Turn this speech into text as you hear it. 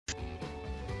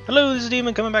Hello, this is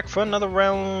Demon coming back for another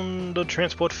round of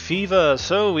Transport Fever.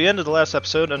 So we ended the last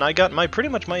episode and I got pretty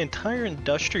much my entire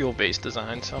industrial base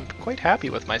design, so I'm quite happy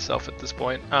with myself at this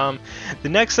point. The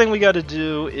next thing we got to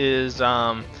do is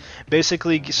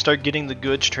basically start getting the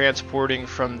goods transporting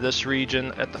from this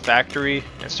region at the factory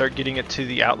and start getting it to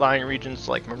the outlying regions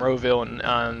like Monroeville and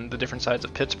on the different sides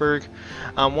of Pittsburgh.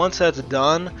 Once that's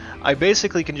done, I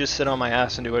basically can just sit on my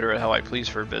ass and do whatever the hell I please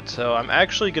for a bit. So I'm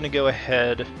actually going to go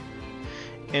ahead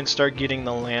and start getting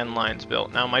the landlines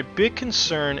built. Now my big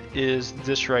concern is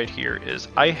this right here, is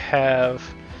I have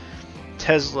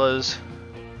Tesla's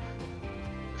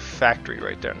factory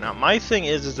right there. Now my thing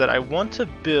is that I want to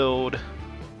build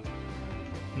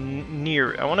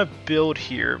I want to build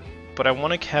here, but I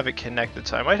want to have it connected,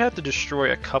 so I might have to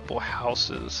destroy a couple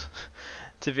houses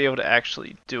to be able to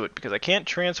actually do it, because I can't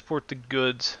transport the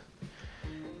goods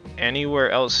anywhere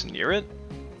else near it,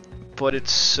 but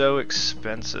it's so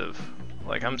expensive.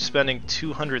 Like, I'm spending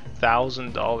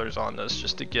 $200,000 on this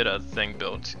just to get a thing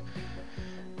built.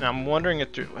 Now I'm wondering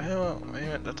if there, well,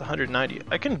 man, that's 190.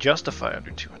 I can justify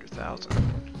under 200,000.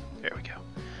 There we go.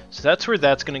 So that's where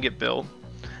that's going to get built.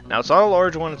 Now it's not a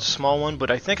large one, it's a small one,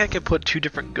 but I think I could put two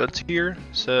different goods here.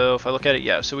 So if I look at it,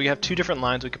 yeah, so we have two different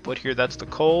lines we could put here. That's the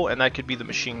coal, and that could be the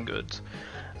machine goods.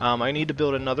 I need to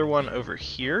build another one over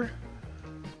here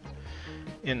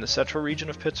in the central region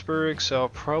of Pittsburgh, so I'll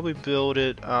probably build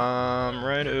it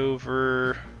right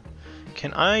over.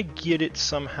 Can I get it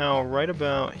somehow right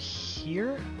about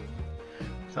here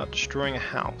without destroying a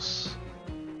house?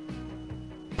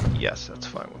 Yes, that's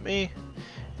fine with me.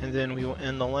 And then we will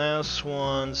end the last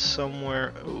one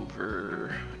somewhere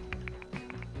over.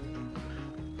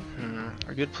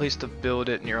 A good place to build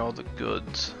it near all the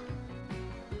goods.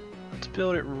 Let's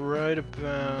build it right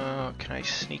about. Can I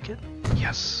sneak it?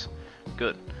 Yes.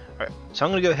 Good. Alright, so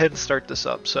I'm going to go ahead and start this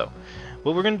up. So,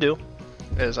 what we're going to do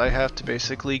is I have to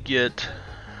basically get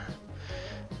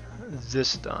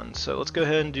this done. So let's go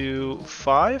ahead and do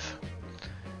 5.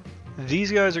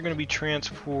 These guys are going to be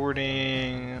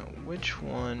transporting, which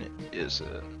one is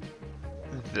it?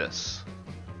 This.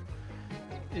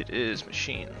 It is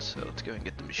machines, so let's go and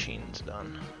get the machines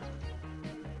done.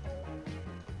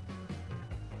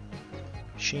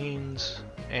 Machines,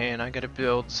 and I got to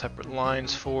build separate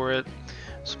lines for it.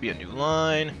 This will be a new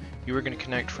line. You are going to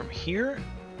connect from here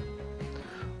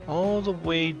all the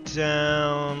way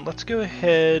down. Let's go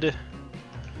ahead.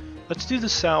 Let's do the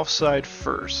south side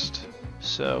first.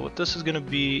 So what this is going to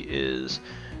be is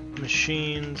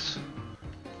machines.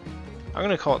 I'm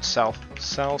going to call it south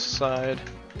side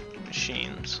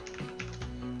machines.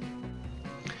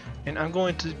 And I'm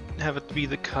going to have it be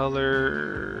the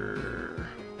color.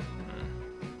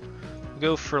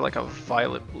 Go for like a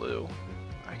violet blue.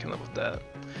 I can live with that.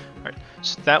 Alright,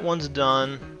 so that one's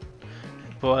done.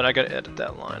 But I gotta edit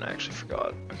that line, I actually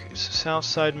forgot. Okay, so south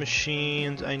side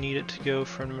machines, I need it to go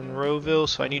from Monroeville,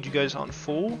 so I need you guys on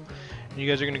full. And you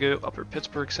guys are gonna go upper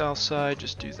Pittsburgh south side,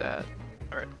 just do that.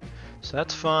 Alright, so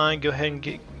that's fine, go ahead and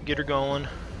get her going.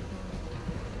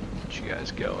 Get you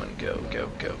guys going, go.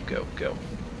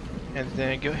 And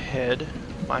then go ahead,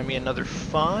 buy me another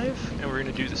 5, and we're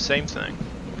gonna do the same thing.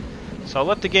 So I'll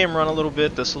let the game run a little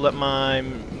bit, this will let my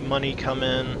money come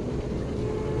in.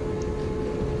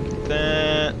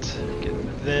 Get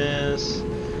this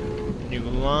new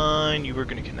line. You are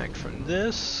going to connect from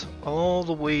this all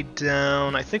the way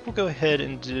down. I think we'll go ahead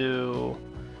and do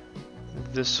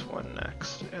this one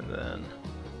next, and then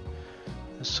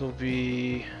this will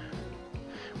be.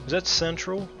 Was that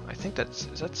central? I think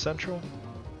is that central?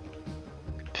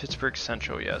 Pittsburgh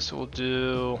Central, yeah. So we'll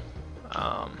do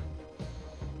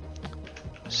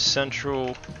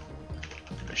central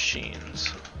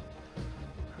machines.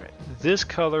 This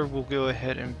color will go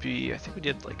ahead and be, I think we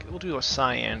did like, we'll do a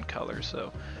cyan color,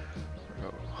 so we'll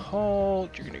go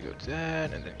halt, you're gonna go to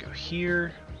that, and then go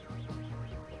here,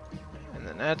 and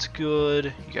then that's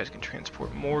good. You guys can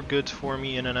transport more goods for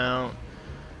me in and out,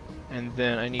 and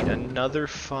then I need another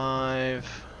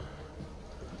 5.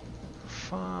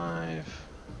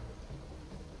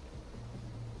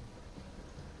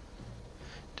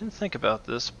 Didn't think about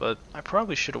this, but I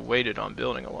probably should have waited on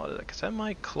building a lot of that, because that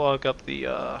might clog up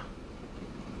the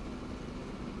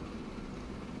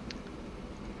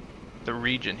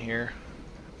region here.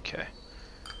 Okay,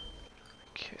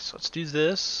 so let's do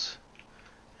this,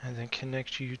 and then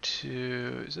connect you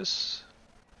to, is this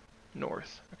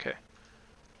north? Okay,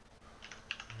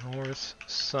 north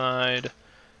side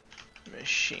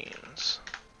machines.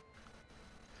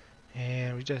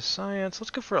 And we did science.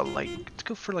 Let's go for a light. Let's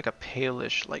go for like a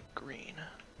palish light green.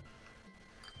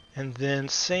 And then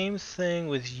same thing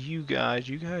with you guys.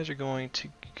 You guys are going to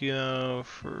go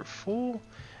for full,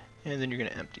 And then you're going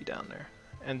to empty down there.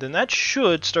 And then that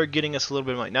should start getting us a little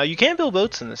bit of money. Now, you can build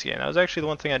boats in this game. That was actually the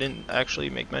one thing I didn't actually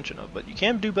make mention of. But you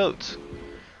can do boats.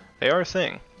 They are a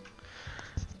thing.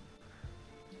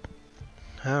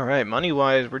 Alright,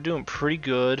 money-wise, we're doing pretty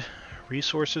good.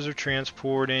 Resources are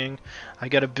transporting. I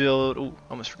gotta build... Ooh,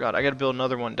 almost forgot. I gotta build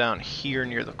another one down here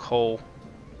near the coal.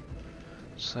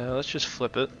 So let's just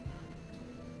flip it.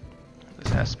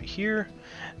 This has to be here.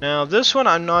 Now, this one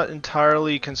I'm not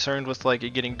entirely concerned with like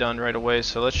it getting done right away.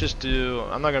 So let's just do...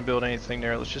 I'm not gonna build anything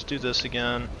there. Let's just do this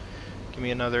again. Give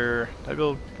me another... Did I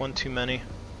build one too many?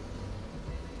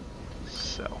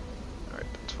 So... Alright,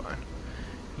 that's fine.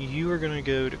 You are gonna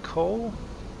go to coal.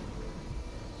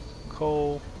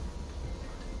 Coal,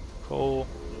 coal,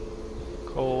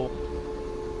 coal,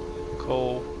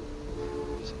 coal.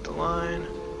 Set the line.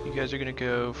 You guys are gonna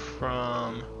go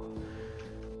from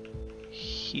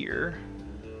here.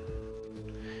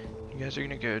 You guys are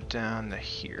gonna go down to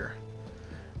here.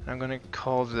 And I'm gonna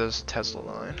call this Tesla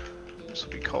line. This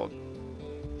will be called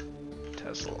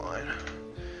Tesla line.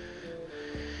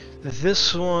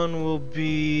 This one will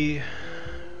be...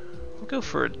 We'll go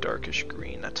for a darkish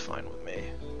green. That's fine with me.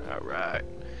 Alright.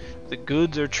 The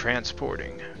goods are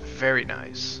transporting. Very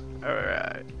nice.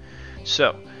 Alright.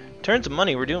 So, in terms of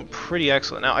money, we're doing pretty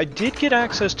excellent. Now, I did get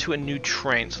access to a new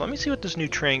train, so let me see what this new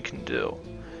train can do.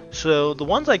 So, the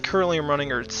ones I currently am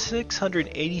running are at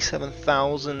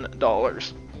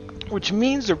 $687,000, which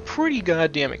means they're pretty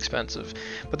goddamn expensive.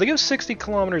 But they go 60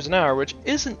 kilometers an hour, which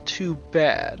isn't too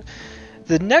bad.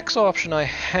 The next option I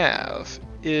have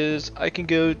is I can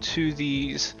go to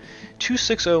these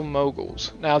 260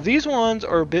 moguls. Now these ones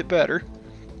are a bit better,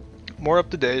 more up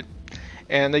to date,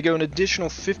 and they go an additional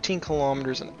 15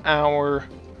 kilometers an hour.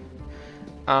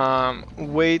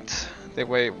 Weight, they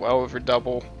weigh well over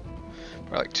double,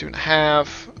 probably like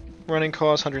 2.5. Running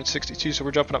cost 162, so we're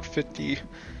jumping up 50,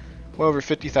 well over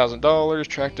 $50,000.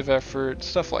 Tractive effort,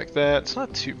 stuff like that. It's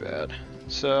not too bad.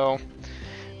 So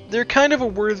they're kind of a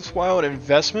worthwhile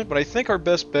investment, but I think our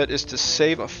best bet is to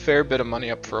save a fair bit of money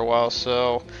up for a while.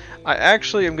 So I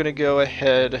actually am going to go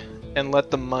ahead and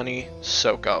let the money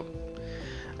soak up.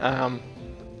 At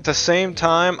the same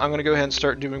time, I'm going to go ahead and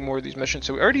start doing more of these missions.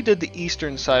 So we already did the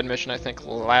eastern side mission, I think,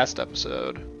 last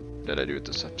episode. What did I do it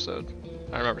this episode?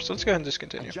 I remember. So let's go ahead and just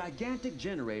continue. A gigantic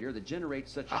generator that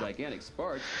generates such gigantic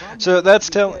sparks. So that's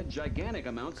telling gigantic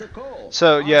amounts of coal.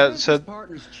 So yeah, so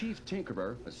partner's chief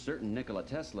tinkerer, a certain Nikola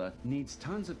Tesla, needs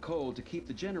tons of coal to keep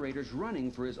the generators running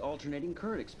for his alternating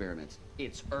current experiments.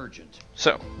 It's urgent.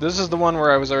 So this is the one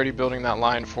where I was already building that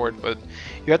line for it, but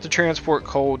you have to transport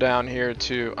coal down here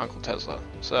to Uncle Tesla.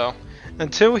 So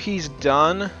until he's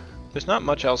done, there's not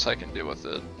much else I can do with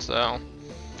it. So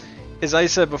as I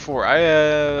said before, I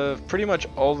have pretty much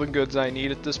all the goods I need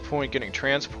at this point getting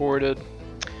transported.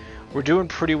 We're doing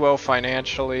pretty well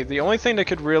financially. The only thing that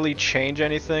could really change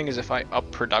anything is if I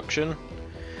up production,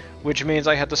 which means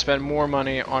I have to spend more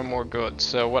money on more goods.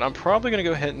 So what I'm probably going to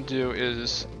go ahead and do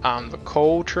is the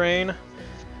coal train,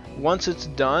 once it's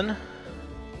done,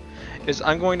 is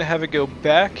I'm going to have it go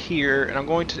back here, and I'm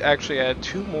going to actually add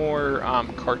 2 more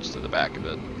carts to the back of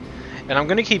it. And I'm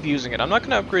going to keep using it. I'm not going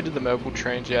to upgrade to the mogul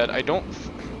trains yet. I don't,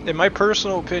 in my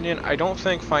personal opinion, I don't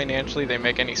think financially they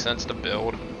make any sense to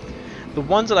build. The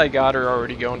ones that I got are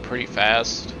already going pretty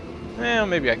fast.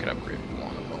 Maybe I could upgrade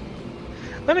one of them.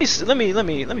 Let me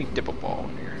dip a ball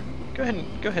in here. Go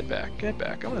ahead back. I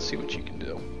want to see what you can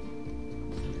do.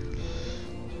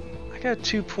 I got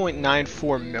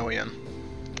 2.94 million.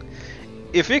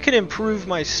 If it can improve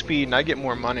my speed and I get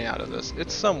more money out of this,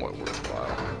 it's somewhat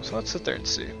worthwhile. So let's sit there and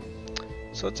see.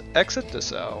 So let's exit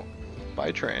this out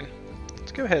by train.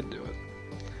 Let's go ahead and do it.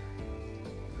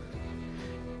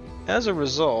 As a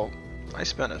result, I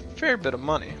spent a fair bit of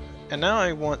money, and now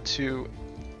I want to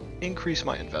increase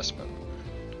my investment.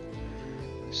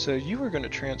 So you are going to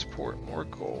transport more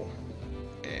coal,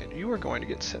 and you are going to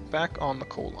get set back on the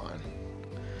coal line.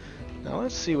 Now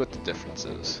let's see what the difference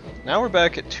is. Now we're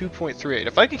back at 2.38.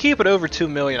 If I can keep it over 2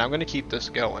 million, I'm going to keep this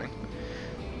going.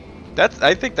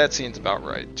 I think that seems about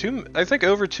right. I think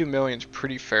over 2 million is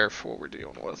pretty fair for what we're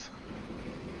dealing with.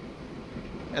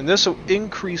 And this will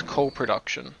increase coal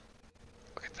production.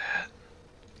 Look at that.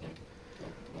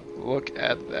 Look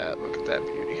at that. Look at that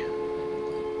beauty.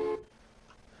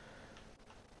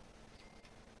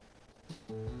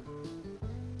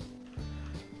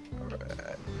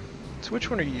 Alright. So which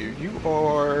one are you? You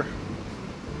are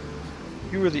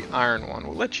the iron one.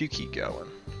 We'll let you keep going.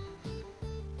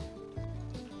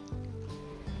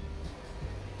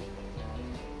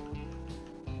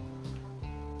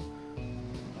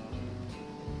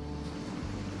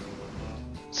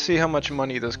 Let's see how much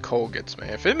money this coal gets me.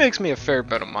 If it makes me a fair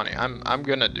bit of money, I'm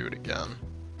gonna do it again.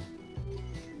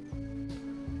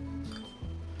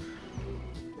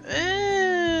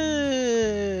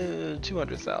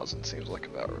 200,000 seems like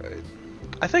about right.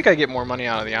 I think I get more money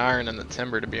out of the iron than the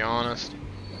timber, to be honest.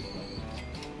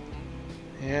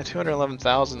 Yeah,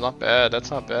 211,000, not bad.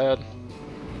 That's not bad.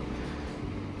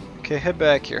 Okay, head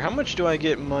back here. How much do I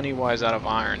get money-wise out of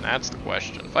iron? That's the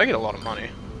question. If I get a lot of money,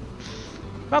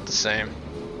 about the same.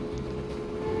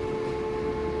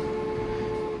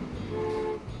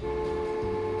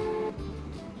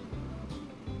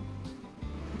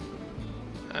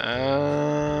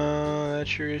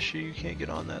 That's your issue. You can't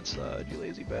get on that side, you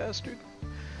lazy bastard.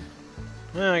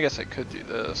 Well, I guess I could do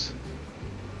this.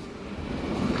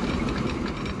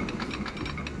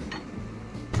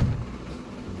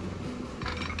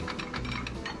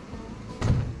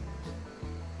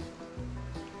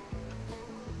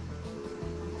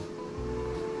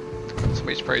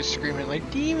 Somebody's probably screaming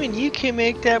like, Demon, you can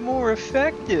make that more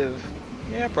effective.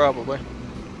 Yeah, probably.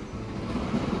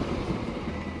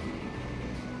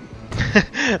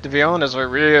 To be honest, I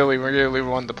really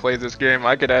wanted to play this game.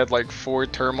 I could add like 4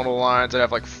 terminal lines. I'd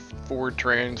have like 4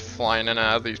 trains flying in and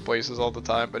out of these places all the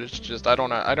time. But it's just I don't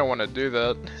want to do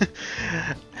that.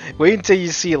 Wait until you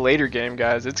see a later game,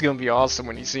 guys. It's gonna be awesome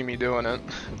when you see me doing it.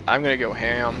 I'm gonna go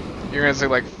ham. You're gonna see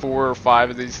like 4 or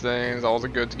 5 of these things. All the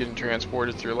goods getting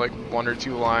transported through like 1 or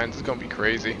 2 lines. It's gonna be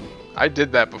crazy. I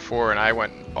did that before and I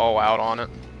went all out on it.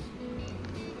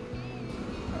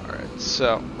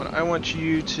 So, what I want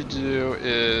you to do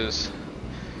is,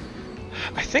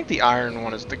 I think the iron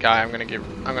one is the guy I'm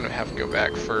gonna have to go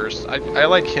back first. I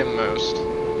like him most.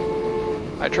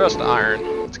 I trust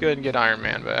iron. Let's go ahead and get Iron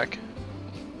Man back.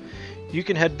 You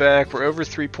can head back. We're over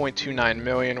 3.29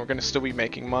 million. We're gonna still be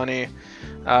making money.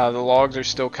 The logs are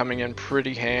still coming in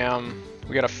pretty ham.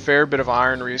 We got a fair bit of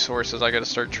iron resources I gotta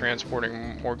start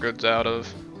transporting more goods out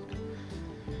of.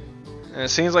 And it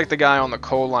seems like the guy on the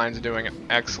coal line is doing an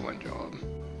excellent job.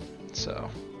 So,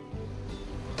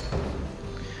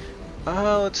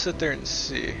 let's sit there and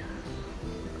see.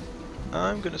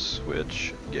 I'm gonna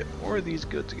switch, get more of these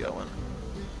goods going.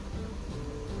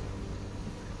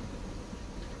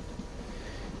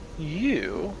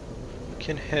 You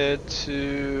can head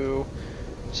to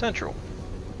Central.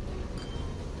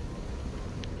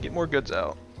 Get more goods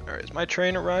out. Alright, has my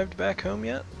train arrived back home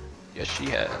yet? Yes, she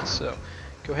has. So,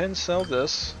 go ahead and sell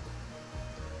this.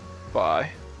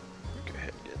 Buy. Go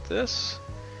ahead and get this.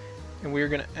 And we're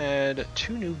going to add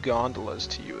 2 new gondolas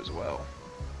to you as well.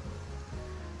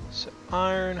 So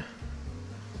iron.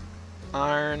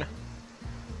 Iron.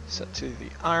 Set to the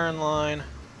iron line.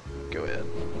 Go ahead.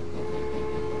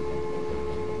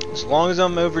 As long as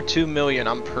I'm over 2 million,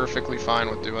 I'm perfectly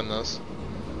fine with doing this.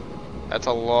 That's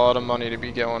a lot of money to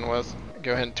be going with.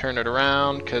 Go ahead and turn it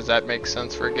around because that makes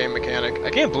sense for a game mechanic. I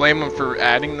can't blame them for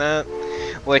adding that.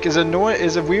 Like, as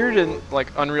weird and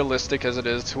like unrealistic as it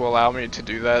is to allow me to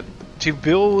do that, to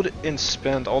build and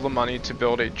spend all the money to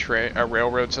build a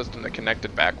railroad system that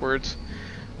connected backwards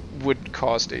would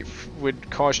cost you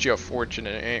a fortune,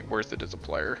 and it ain't worth it as a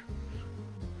player.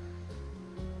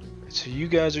 So you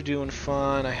guys are doing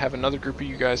fine. I have another group of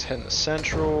you guys heading to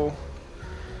Central.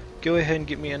 Go ahead and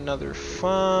get me another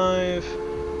 5.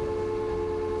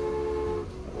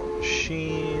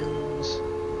 Machines.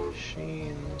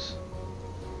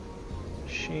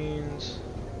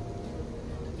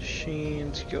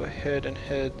 Go ahead and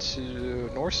head to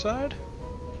north side.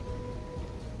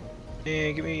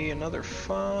 And give me another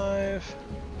 5.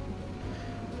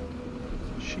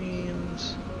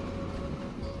 Machines.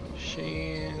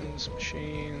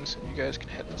 You guys can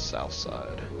head to the south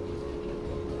side.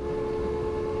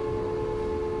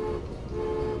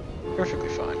 Perfectly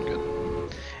fine, good.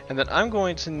 And then I'm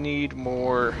going to need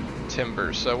more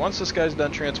timber. So once this guy's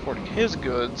done transporting his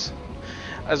goods,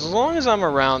 as long as I'm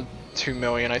around 2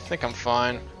 million, I think I'm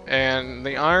fine. And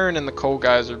the iron and the coal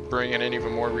guys are bringing in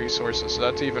even more resources, so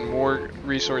that's even more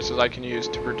resources I can use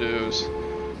to produce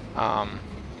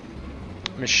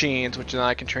machines, which then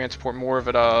I can transport more of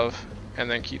it and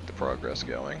then keep the progress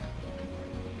going.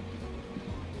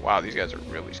 Wow, these guys are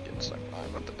really getting stuck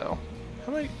behind. What the hell?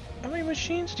 How many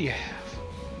machines do you have?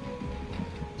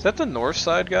 Is that the north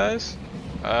side guys?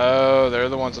 Oh, they're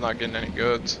the ones not getting any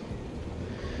goods.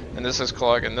 And this is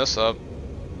clogging this up.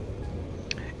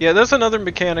 Yeah, that's another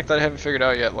mechanic that I haven't figured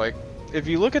out yet. Like, if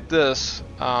you look at this,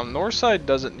 north side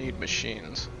doesn't need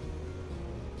machines,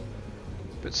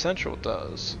 but central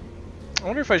does. I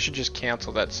wonder if I should just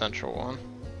cancel that central one.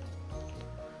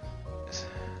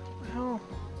 Well,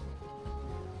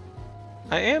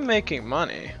 I am making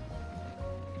money.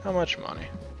 How much money?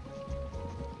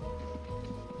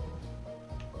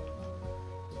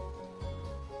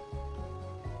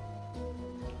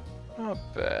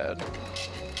 not bad.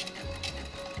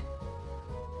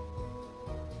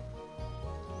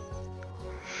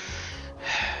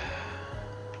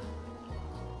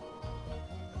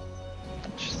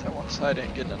 Just that one side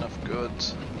ain't getting enough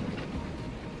goods.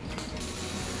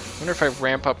 Wonder if I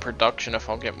ramp up production if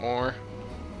I'll get more.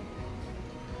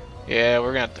 Yeah,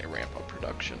 we're gonna have to ramp up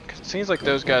production because it seems like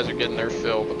those guys are getting their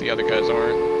fill, but the other guys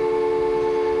aren't.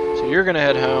 So you're gonna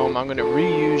head home. I'm gonna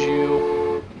reuse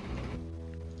you,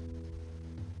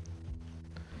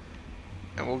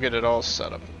 and we'll get it all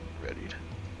set up and readied.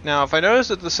 Now, if I notice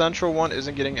that the central one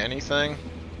isn't getting anything,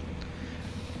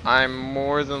 I'm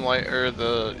more than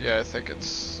I think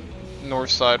it's north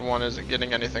side one isn't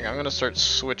getting anything. I'm gonna start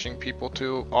switching people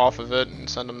to off of it and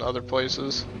send them to other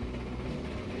places.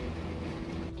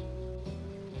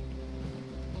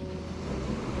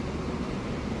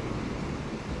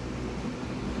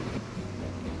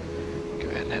 Go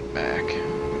ahead and head back.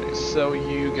 I'm gonna sell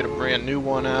you, get a brand new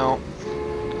one out.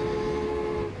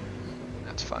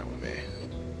 That's fine with me.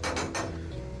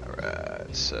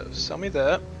 Alright, so sell me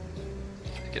that.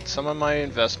 Get some of my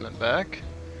investment back.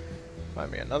 Buy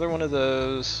me another one of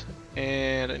those,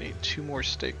 and I need 2 more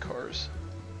state cars.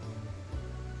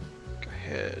 Go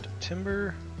ahead,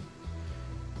 timber,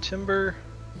 timber.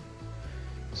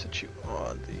 Set you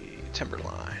on the timber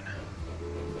line.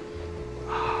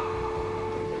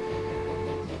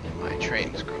 My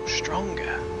trains grow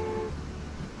stronger.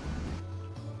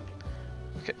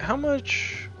 Okay, how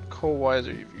much coal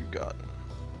wiser have you gotten?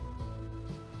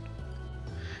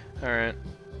 All right.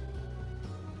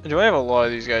 Do I have a lot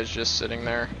of these guys just sitting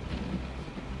there?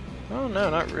 Oh no,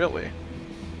 not really.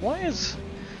 Why is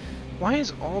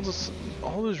all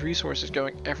those resources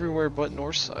going everywhere but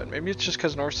north side? Maybe it's just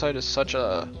because north side is such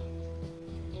a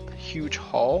huge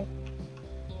haul.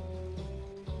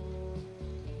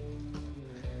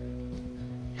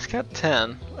 He's got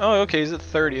 10. Oh, okay, he's at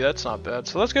 30. That's not bad.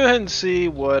 So let's go ahead and see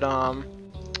what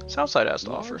Southside has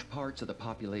to offer. Large parts of the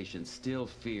population still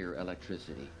fear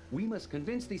electricity. We must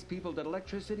convince these people that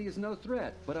electricity is no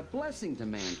threat, but a blessing to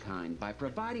mankind by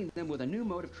providing them with a new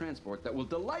mode of transport that will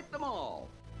delight them all.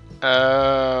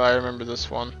 I remember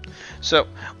this one. So,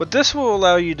 what this will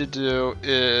allow you to do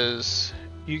is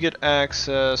you get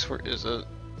access, where is it?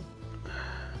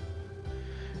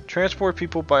 Transport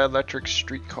people by electric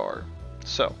streetcar.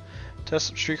 So, test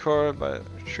some streetcar by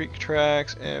street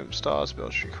tracks and stops,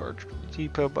 build streetcar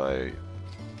depot by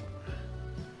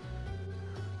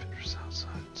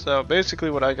Southside. So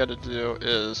basically what I gotta do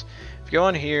is, if you go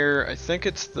on here, I think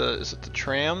it's is it the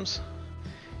trams?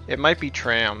 It might be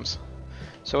trams.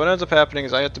 So what ends up happening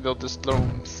is I have to build this little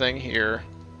thing here,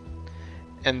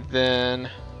 and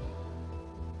then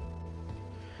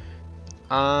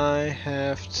I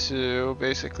have to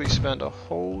basically spend a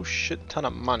whole shit ton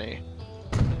of money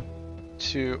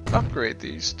to upgrade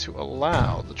these to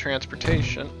allow the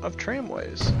transportation of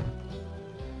tramways.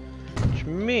 Which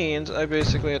means I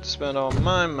basically have to spend all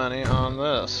my money on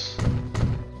this.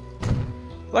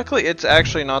 Luckily it's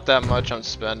actually not that much I'm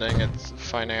spending. It's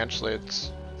financially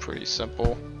it's pretty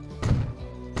simple.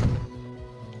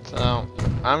 So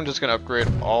I'm just gonna upgrade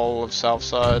all of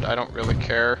Southside. I don't really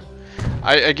care.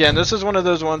 Again, this is one of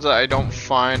those ones that I don't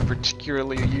find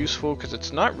particularly useful because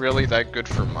it's not really that good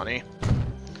for money.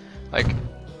 Like,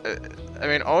 I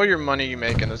mean, all your money you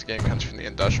make in this game comes from the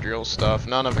industrial stuff.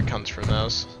 None of it comes from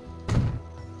this.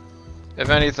 If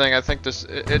anything, I think this,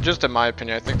 just in my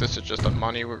opinion, I think this is just a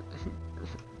money,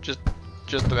 just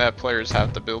to have players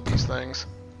have to build these things.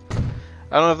 I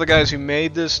don't know if the guys who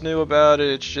made this knew about it.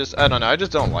 It's just, I don't know. I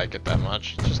just don't like it that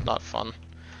much. It's just not fun.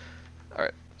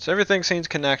 Alright, so everything seems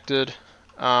connected.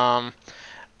 I'm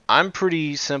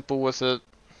pretty simple with it.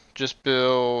 Just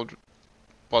build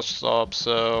bus stop,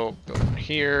 so build one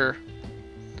here,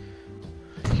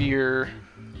 here,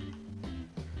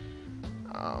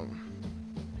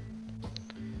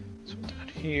 so down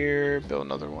here, build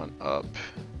another one up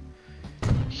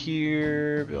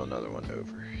here, build another one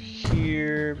over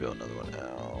here, build another one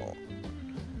out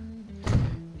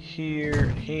here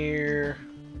and here.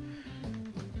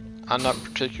 I'm not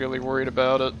particularly worried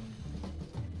about it.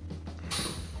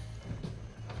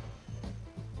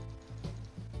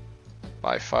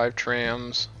 Buy 5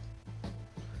 trams.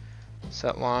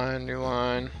 Set line, new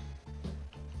line.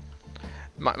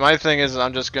 My thing is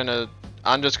I'm just gonna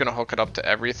hook it up to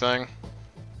everything.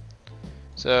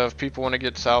 So if people want to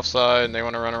get south side and they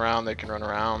want to run around, they can run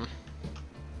around.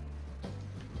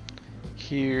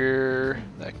 Here,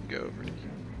 that can go over to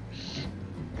here.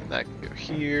 That can go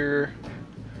here.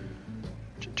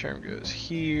 Term goes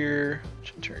here.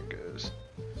 Term goes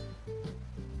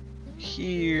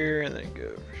here, and then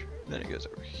it goes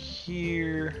over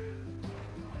here.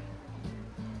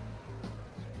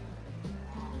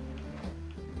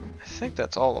 think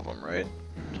that's all of them, right?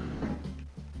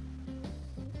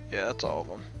 Yeah, that's all of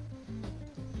them.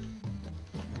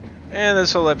 And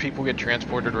this will let people get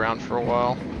transported around for a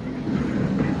while.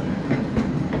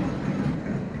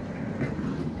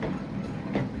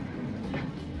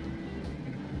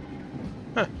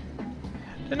 Huh.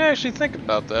 Didn't actually think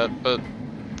about that, but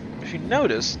if you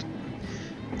noticed,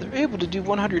 they're able to do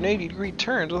 180-degree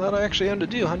turns without actually having to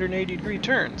do 180-degree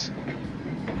turns.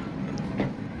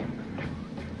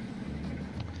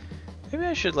 Maybe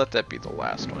I should let that be the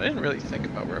last one. I didn't really think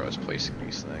about where I was placing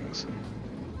these things.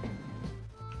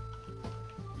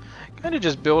 Kind of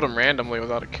just build them randomly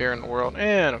without a care in the world.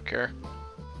 I don't care.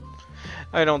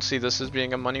 I don't see this as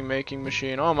being a money-making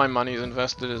machine. All my money's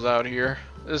invested is out here.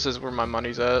 This is where my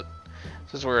money's at.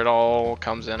 This is where it all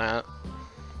comes in at.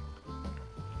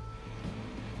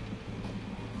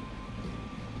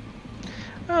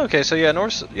 Okay, so yeah,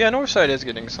 north side is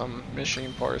getting some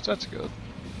machine parts. That's good.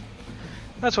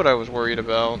 That's what I was worried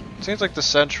about. Seems like the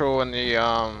central and the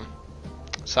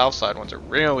south side ones are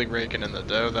really raking in the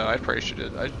dough, though. I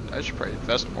should probably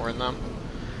invest more in them.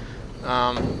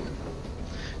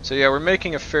 So yeah, we're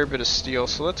making a fair bit of steel.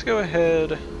 So let's go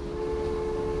ahead.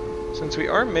 Since we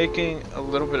are making a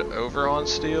little bit over on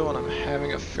steel, and I'm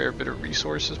having a fair bit of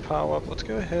resources pile up, let's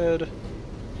go ahead.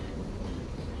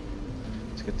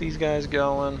 Let's get these guys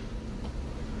going.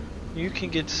 You can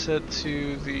get set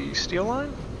to the steel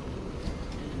line.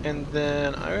 And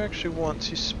then I actually want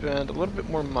to spend a little bit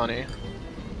more money.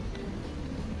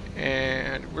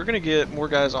 And we're going to get more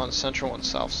guys on central and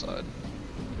south side.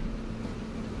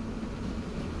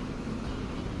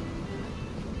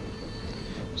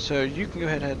 So you can go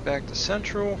ahead and head back to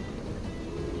central.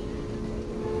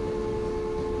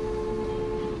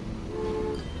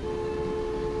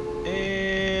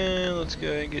 And let's go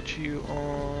ahead and get you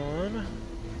on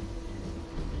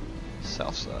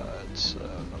south side. So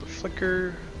another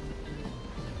flicker.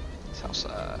 South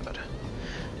side.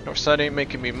 North side ain't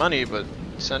making me money, but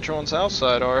central and south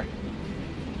side are.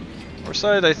 North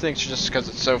side, I think, just because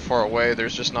it's so far away,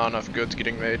 there's just not enough goods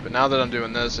getting made. But now that I'm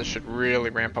doing this, it should really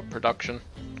ramp up production.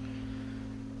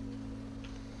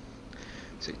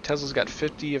 See, Tesla's got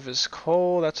 50 of his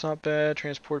coal. That's not bad.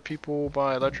 Transport people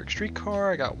by electric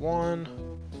streetcar. I got one.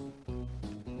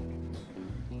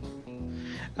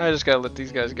 I just gotta let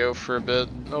these guys go for a bit.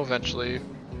 They'll eventually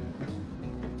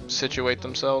situate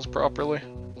themselves properly.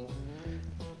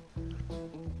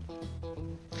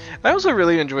 I also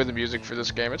really enjoy the music for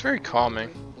this game. It's very calming.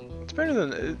 It's better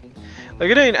than like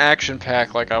it ain't action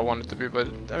packed like I want it to be, but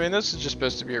I mean this is just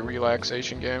supposed to be a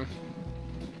relaxation game.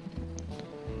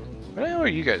 What the hell are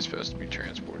you guys supposed to be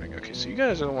transporting? Okay, so you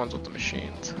guys are the ones with the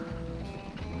machines.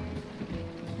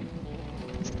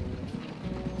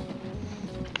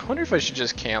 I wonder if I should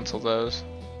just cancel those.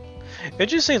 It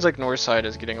just seems like Northside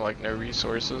is getting like no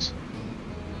resources.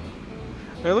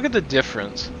 I mean, look at the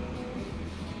difference.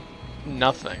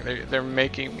 Nothing. They're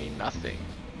making me nothing.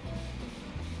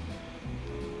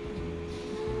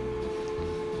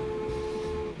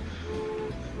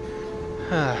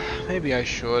 Maybe I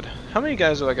should. How many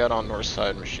guys do I got on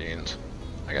Northside machines?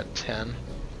 I got 10.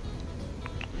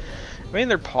 I mean,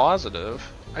 they're positive.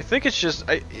 I think it's just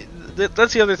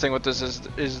that's the other thing with this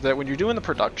is that when you're doing the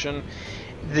production,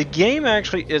 the game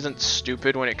actually isn't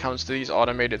stupid when it comes to these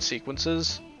automated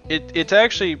sequences. It's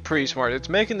actually pretty smart. It's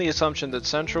making the assumption that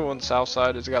Central and South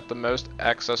Side has got the most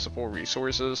accessible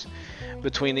resources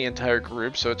between the entire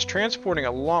group, so it's transporting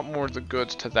a lot more of the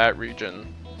goods to that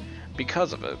region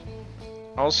because of it.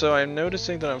 Also, I'm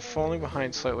noticing that I'm falling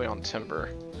behind slightly on timber,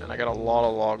 and I got a lot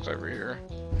of logs over here.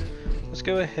 Let's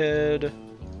go ahead.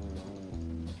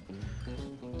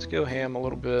 Let's go ham a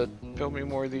little bit. Build me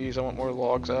more of these. I want more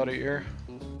logs out of here.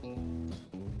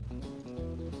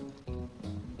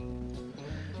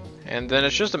 And then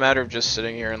it's just a matter of just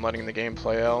sitting here and letting the game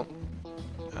play out.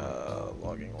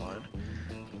 Logging line.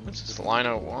 What's this? Line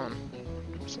 01?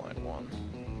 What's line 1?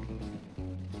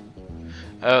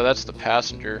 Oh, that's the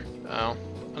passenger. Oh,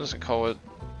 I'm just gonna call it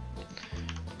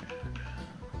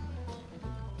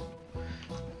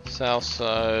South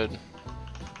Side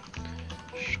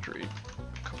Street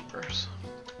Cars.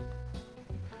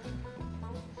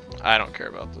 I don't care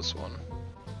about this one.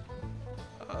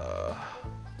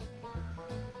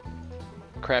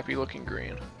 Crappy looking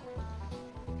green.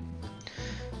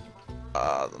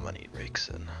 The money rakes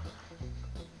in.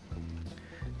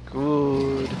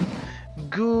 Good.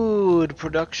 Good.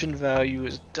 Production value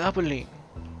is doubling.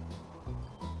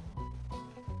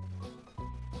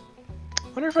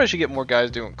 Wonder if I should get more guys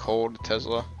doing coal to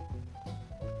Tesla.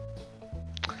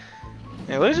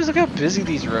 Yeah, let's just look how busy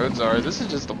these roads are. This is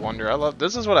just a wonder.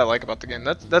 This is what I like about the game.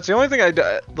 That's the only thing I do,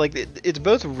 like. It's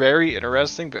both very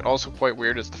interesting, but also quite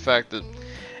weird. Is the fact that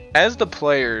as the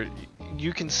player,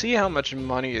 you can see how much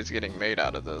money is getting made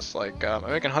out of this. Like, I'm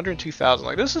making 102,000.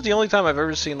 Like, this is the only time I've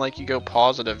ever seen like you go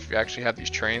positive if you actually have these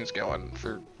trains going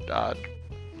for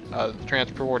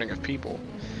transporting of people.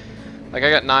 Like, I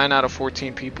got 9 out of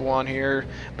 14 people on here,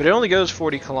 but it only goes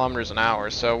 40 kilometers an hour.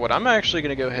 So what I'm actually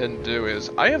going to go ahead and do is,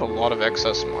 I have a lot of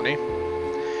excess money.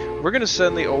 We're going to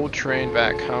send the old train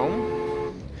back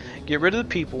home, get rid of the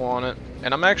people on it,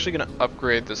 and I'm actually going to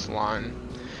upgrade this line.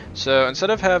 So instead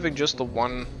of having just the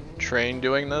one train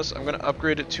doing this, I'm going to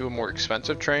upgrade it to a more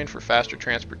expensive train for faster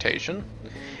transportation,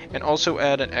 and also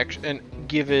add an and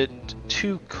give it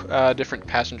 2 different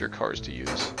passenger cars to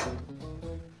use.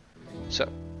 So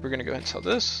we're going to go ahead and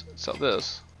sell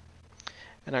this,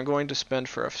 and I'm going to spend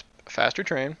for a faster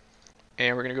train,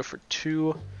 and we're going to go for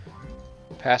 2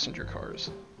 passenger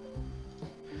cars.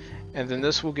 And then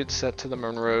this will get set to the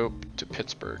Monroe to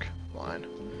Pittsburgh line.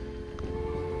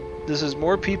 This is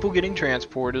more people getting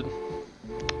transported,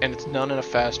 and it's done in a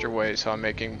faster way, so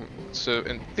so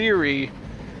in theory,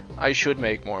 I should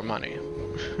make more money.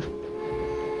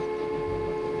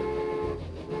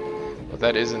 But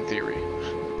that is in theory.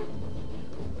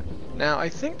 Now, I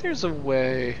think there's a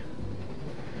way...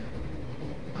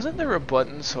 Wasn't there a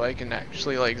button so I can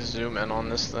actually, like, zoom in on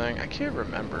this thing? I can't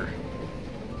remember.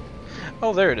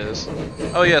 Oh, there it is.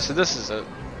 Oh, yeah, so this is it.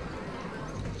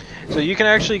 So you can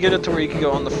actually get it to where you can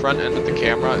go on the front end of the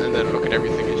camera and then look at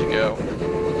everything as you go.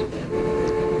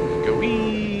 Go,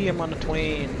 wee, I'm on a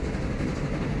tween.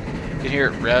 You can hear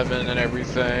it revving and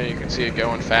everything. You can see it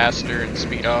going faster and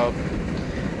speed up.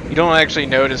 You don't actually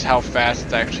notice how fast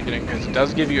it's actually getting because it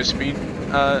does give you a speed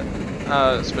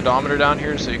speedometer down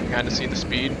here, so you can kind of see the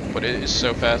speed, but it is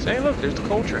so fast. Hey, look, there's the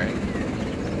coal train.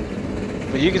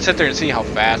 But you can sit there and see how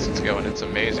fast it's going. It's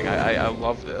amazing. I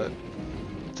love that.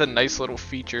 It's a nice little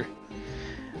feature.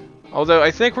 Although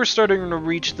I think we're starting to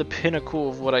reach the pinnacle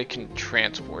of what I can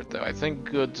transport, though. I think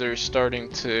goods are starting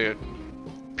to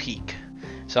peak.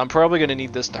 So I'm probably going to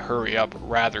need this to hurry up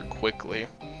rather quickly.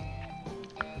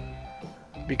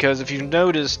 Because if you've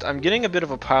noticed, I'm getting a bit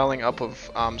of a piling up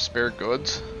of spare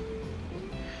goods.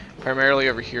 Primarily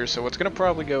over here. So what's going to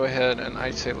probably go ahead, and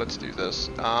I say let's do this,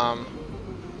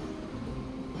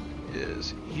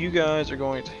 is you guys are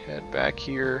going to head back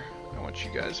here. I want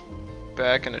you guys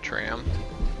back in a tram.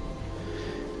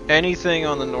 Anything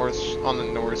on the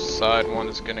north side one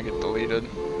is going to get deleted.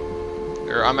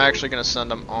 Or I'm actually going to send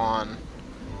them on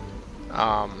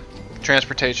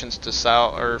transportations to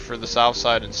south, or for the south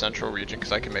side and central region,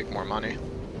 because I can make more money.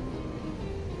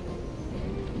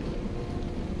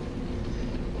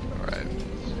 Alright.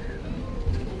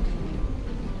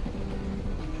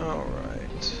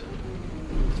 Alright.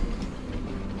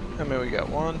 How many we got?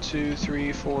 1, 2,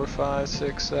 3, 4, 5,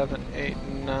 6, 7, 8,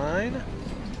 9.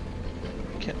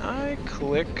 Can I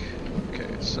click?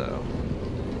 Okay, so.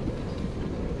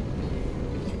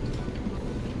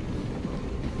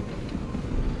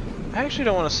 I actually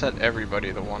don't want to set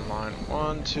everybody to one line.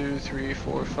 1, 2, 3,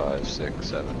 4, 5, 6,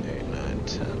 7, 8, 9,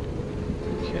 10.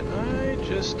 Can I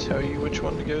just tell you which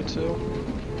one to go to?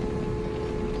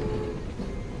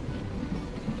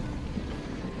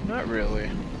 Not really.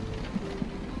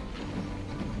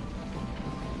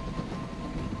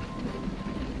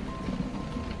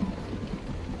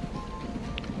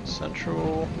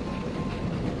 Central.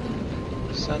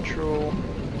 Central.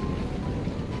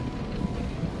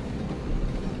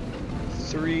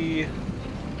 3,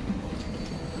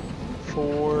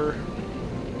 4,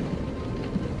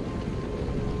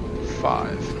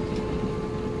 5.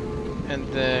 And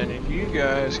then you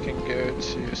guys can go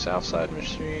to Southside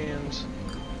Machines,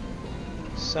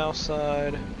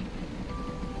 Southside,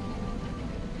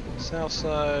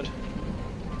 Southside,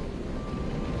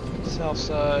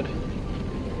 Southside.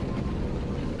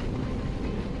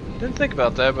 Didn't think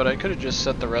about that, but I could have just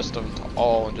set the rest of them to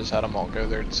all and just had them all go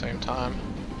there at the same time.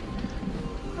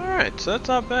 Alright, so that's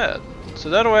not bad. So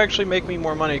that'll actually make me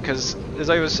more money because, as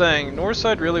I was saying,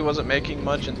 Northside really wasn't making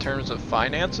much in terms of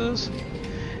finances.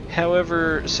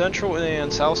 However, Central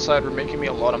and Southside were making me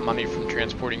a lot of money from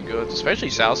transporting goods, especially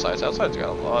Southside. Southside's got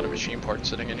a lot of machine parts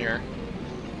sitting in here.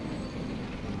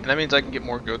 And that means I can get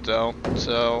more goods out.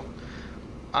 So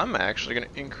I'm actually going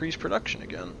to increase production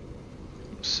again.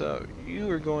 So you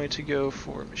are going to go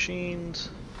for machines.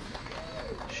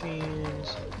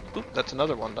 Machines. Oop, that's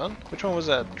another one done. Which one was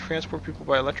that? Transport people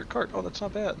by electric cart. Oh, that's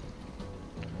not bad.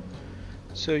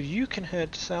 So you can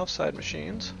head to Southside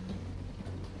Machines.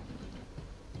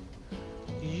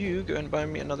 You go and buy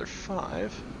me another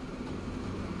 5.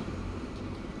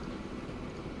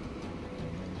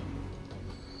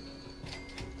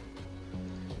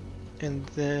 And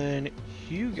then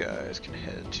you guys can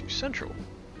head to Central.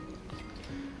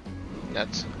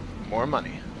 That's more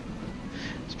money.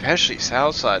 Especially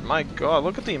Southside. My god,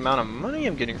 look at the amount of money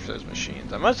I'm getting for those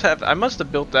machines. I must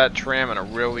have built that tram in a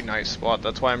really nice spot.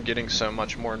 That's why I'm getting so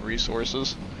much more in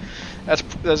resources. That's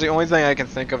the only thing I can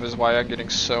think of is why I'm getting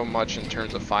so much in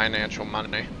terms of financial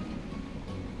money.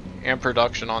 And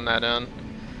production on that end.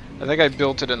 I think I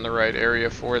built it in the right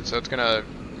area for it, so it's gonna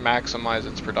maximize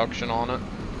its production on it.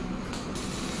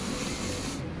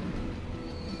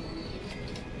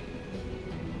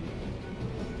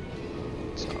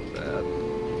 It's not bad.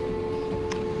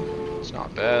 It's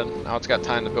not bad. Now it's got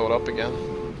time to build up again.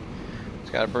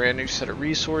 It's got a brand new set of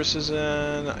resources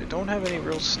in. I don't have any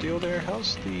real steel there.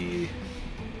 How's the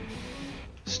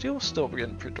steel still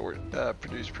getting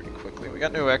produced pretty quickly? We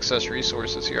got no excess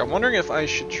resources here. I'm wondering if I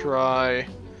should try.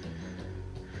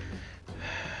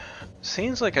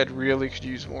 Seems like I'd really could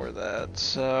use more of that.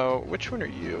 So, which one are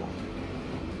you?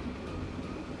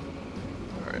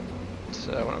 Alright.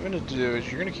 So, what I'm going to do is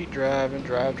you're going to keep driving,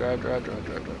 drive, turn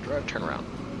around.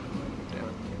 Damn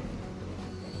it.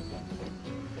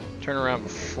 Turn around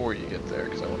before you get there,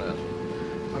 because I'm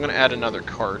going to add another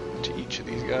cart to each of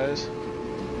these guys.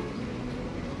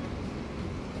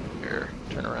 Here,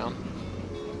 turn around.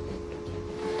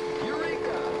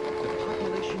 Eureka! The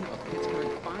population of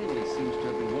Pittsburgh finally seems to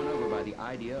have been won over by the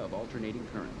idea of alternating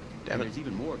current. Damn And it. there's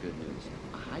even more good news.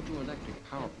 A hydroelectric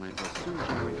power plant will soon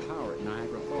generate power at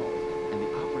Niagara Falls, and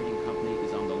the operating company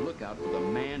is on the lookout for the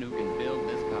man who can build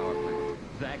this power plant.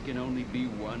 That can only be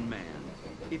one man.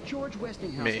 If George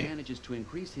Westinghouse manages to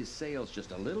increase his sales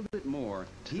just a little bit more,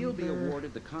 he'll be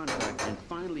awarded the contract and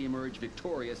finally emerge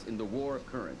victorious in the war of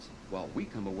currents, while we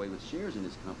come away with shares in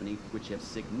his company, which have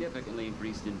significantly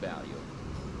increased in value.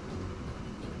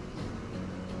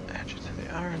 Add you to the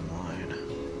iron line.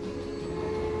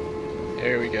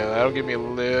 There we go. That'll give me a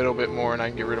little bit more and I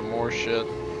can get rid of more shit.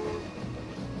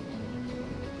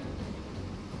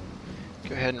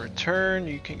 Go ahead and return.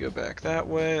 You can go back that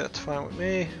way. That's fine with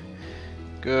me.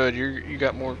 Good. You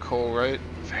got more coal, right?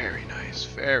 Very nice.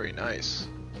 Very nice.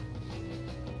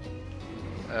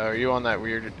 Are you on that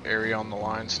weird area on the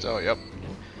line still? Yep.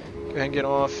 Go ahead and get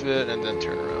off it and then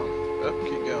turn around. Oh,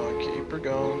 keep going. Keep her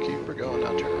going. Keep her going.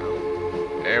 Now turn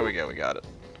around. There we go. We got it.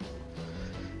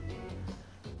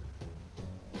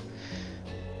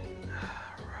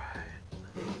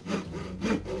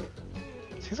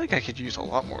 Seems like I could use a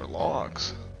lot more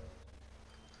logs.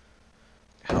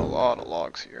 Got a lot of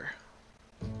logs here.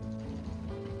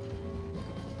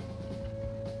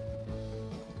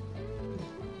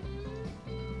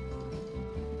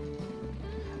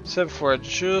 Except for I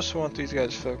just want these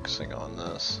guys focusing on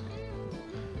this.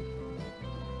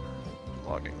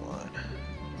 Logging line.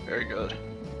 Very good.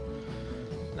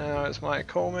 Now, has my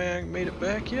coal man made it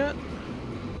back yet?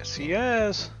 Yes, he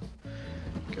has. Go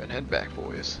ahead and head back,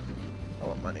 boys. I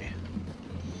want money.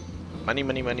 Money,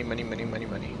 money, money, money, money, money,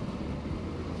 money.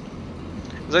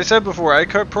 As I said before, I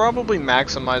could probably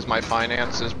maximize my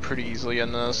finances pretty easily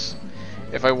in this.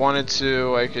 If I wanted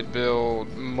to, I could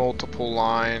build multiple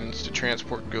lines to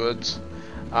transport goods.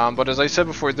 But as I said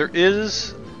before, there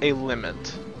is a limit.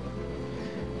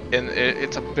 And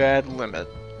it's a bad limit.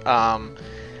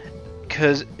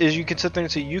 Because as you can sit there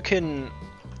and say, you can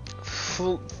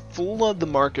flood the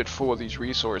market full of these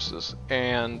resources.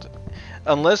 And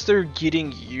unless they're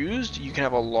getting used, you can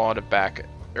have a lot of back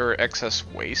or excess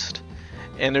waste.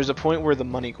 And there's a point where the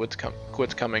money quits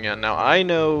coming in. Now I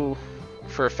know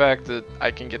for a fact that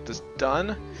I can get this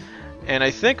done, and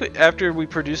I think after we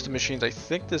produce the machines, I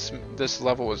think this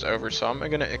level is over. So I'm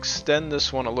gonna extend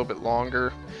this one a little bit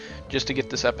longer, just to get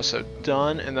this episode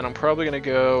done, and then I'm probably gonna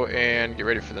go and get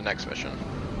ready for the next mission.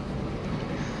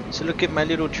 So look at my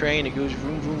little train. It goes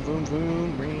vroom vroom vroom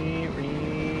vroom. Ree,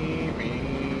 ree,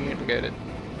 ree. Look at it.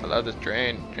 I love this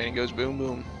train. Train goes boom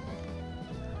boom.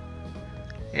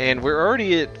 And we're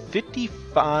already at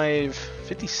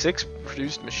 56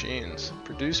 produced machines.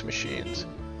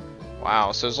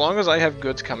 Wow, so as long as I have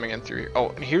goods coming in through here. Oh,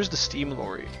 and here's the steam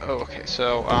lorry. Oh, okay,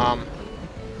 so,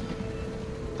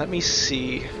 let me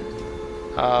see.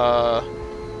 Okay,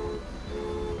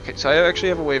 so I actually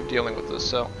have a way of dealing with this.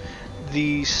 So,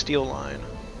 the steel line.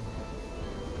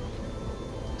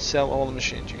 Sell all the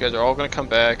machines. You guys are all going to come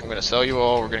back. I'm going to sell you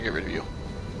all. We're going to get rid of you.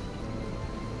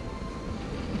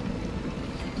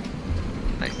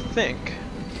 I think,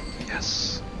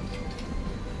 yes.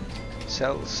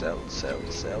 Sell, sell, sell,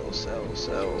 sell, sell,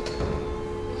 sell.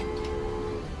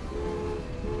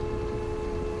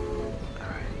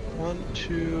 Alright, 1,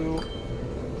 2.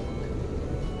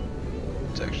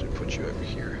 Let's actually put you over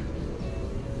here.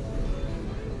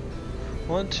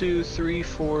 1, 2, 3,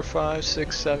 4, 5,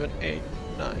 6, 7, 8,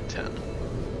 9, 10.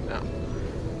 Now,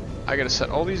 I gotta set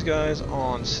all these guys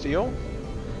on steel.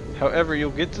 However,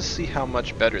 you'll get to see how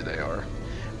much better they are,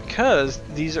 because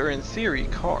these are in theory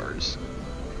cars.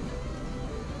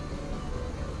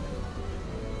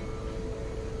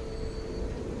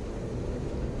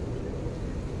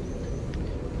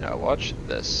 Now watch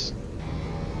this.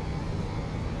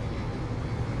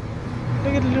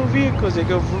 Look at the little vehicles, they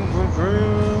go vroom vroom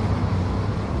vroom.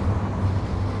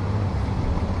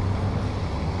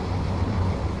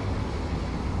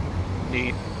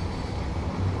 Neat.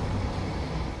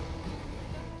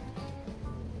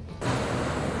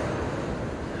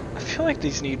 I feel like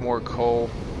these need more coal.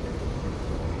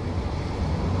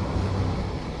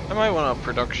 I might want up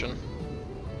production.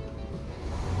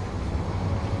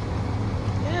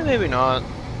 Yeah, maybe not.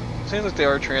 Seems like they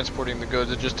are transporting the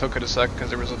goods. It just took it a sec because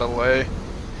there was a delay.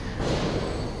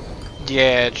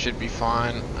 Yeah, it should be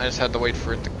fine. I just had to wait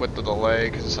for it to quit the delay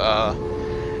because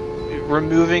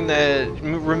removing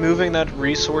that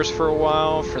resource for a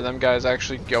while for them guys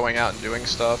actually going out and doing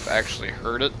stuff actually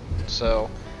hurt it. So,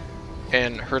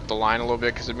 and hurt the line a little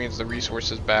bit because it means the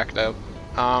resource is backed up.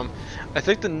 I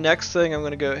think the next thing I'm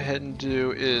going to go ahead and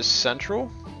do is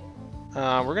Central.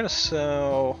 We're going to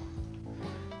sell...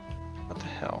 What the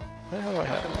hell? Why the hell do I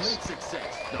have this?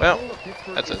 Well,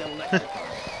 that's it.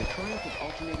 The triumph of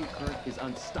alternating current is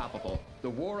unstoppable. The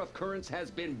war of currents has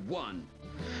been won.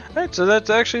 Alright, so that's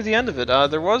actually the end of it.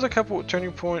 There was a couple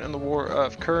turning point in the war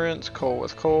of currents, coal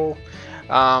with coal.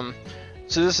 So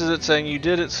this is it saying you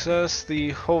did it, sus.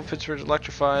 The whole of Pittsburgh is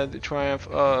electrified. The triumph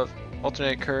of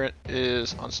alternating current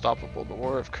is unstoppable. The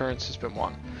war of currents has been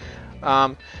won.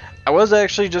 I was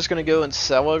actually just going to go and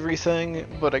sell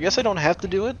everything, but I guess I don't have to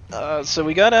do it. So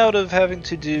we got out of having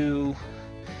to do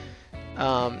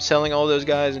selling all those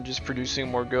guys and just producing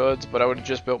more goods, but I would have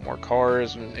just built more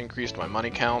cars and increased my money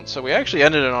count. So we actually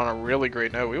ended it on a really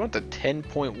great note. We went to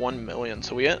 10.1 million.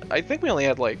 So I think we only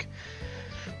had like,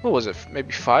 what was it,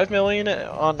 maybe 5 million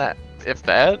on that, if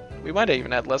that. We might have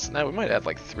even had less than that. We might have had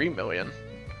like 3 million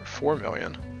or 4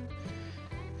 million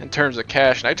in terms of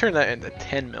cash, and I turned that into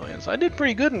 10 million. So I did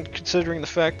pretty good in considering the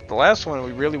fact that the last one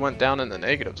we really went down in the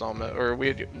negatives on it, or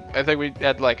I think we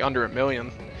had like under 1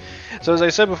 million. So as I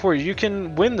said before, you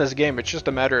can win this game. It's just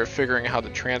a matter of figuring out how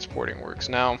the transporting works.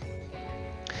 Now,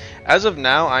 as of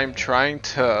now, I'm trying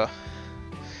to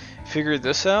figure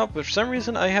this out, but for some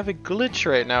reason I have a glitch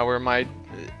right now where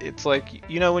it's like,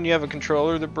 you know when you have a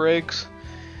controller that breaks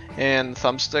and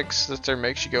thumbsticks that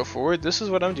makes you go forward? This is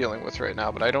what I'm dealing with right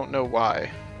now, but I don't know why.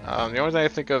 The only thing I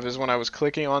think of is when I was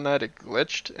clicking on that, it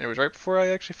glitched, and it was right before I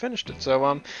actually finished it.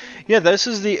 So, yeah, this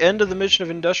is the end of the mission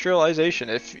of Industrialization.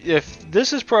 If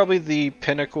this is probably the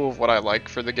pinnacle of what I like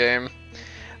for the game.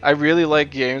 I really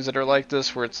like games that are like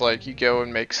this, where it's like you go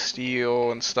and make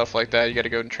steel and stuff like that. You got to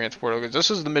go and transport goods. This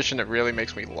is the mission that really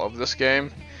makes me love this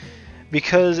game,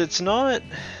 because it's not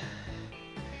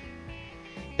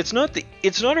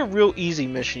a real easy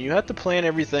mission. You have to plan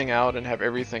everything out and have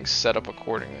everything set up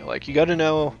accordingly. Like, you got to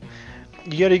know,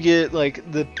 you got to get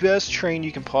like the best train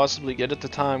you can possibly get at the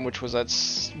time, which was that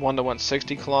one that went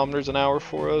 60 kilometers an hour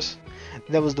for us.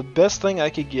 That was the best thing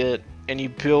I could get, and you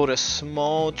build a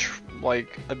small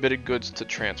like a bit of goods to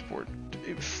transport.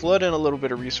 Flood in a little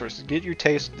bit of resources, get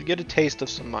a taste of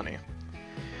some money.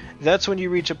 That's when you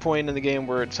reach a point in the game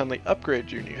where it suddenly upgrades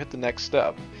you and you hit the next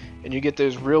step. And you get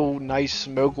those real nice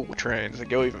mogul trains that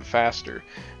go even faster.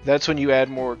 That's when you add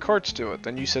more carts to it.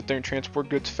 Then you sit there and transport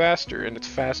goods faster, and it's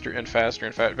faster and faster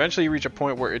and faster. Eventually you reach a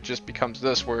point where it just becomes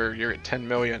this, where you're at 10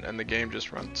 million and the game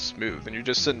just runs smooth. And you're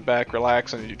just sitting back,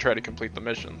 relaxing, and you try to complete the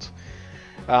missions.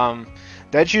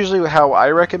 That's usually how I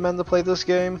recommend to play this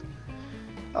game.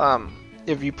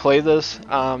 If you play this,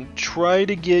 try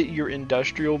to get your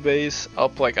industrial base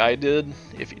up like I did.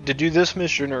 To do this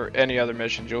mission or any other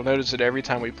missions, you'll notice that every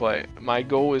time we play, my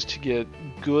goal is to get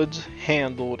goods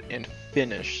handled and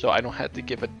finished, so I don't have to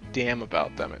give a damn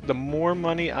about them. The more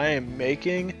money I am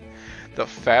making, the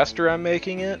faster I'm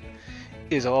making it,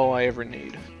 is all I ever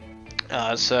need.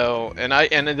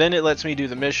 And then it lets me do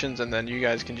the missions, and then you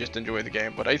guys can just enjoy the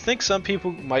game. But I think some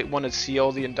people might want to see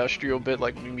all the industrial bit,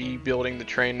 like me building the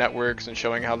train networks and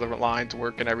showing how the lines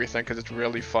work and everything, because it's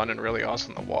really fun and really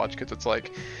awesome to watch, because it's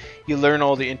like you learn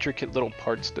all the intricate little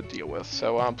parts to deal with.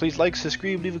 So please like,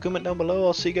 subscribe, leave a comment down below.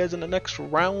 I'll see you guys in the next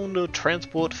round of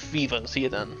Transport Fever. See you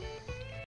then.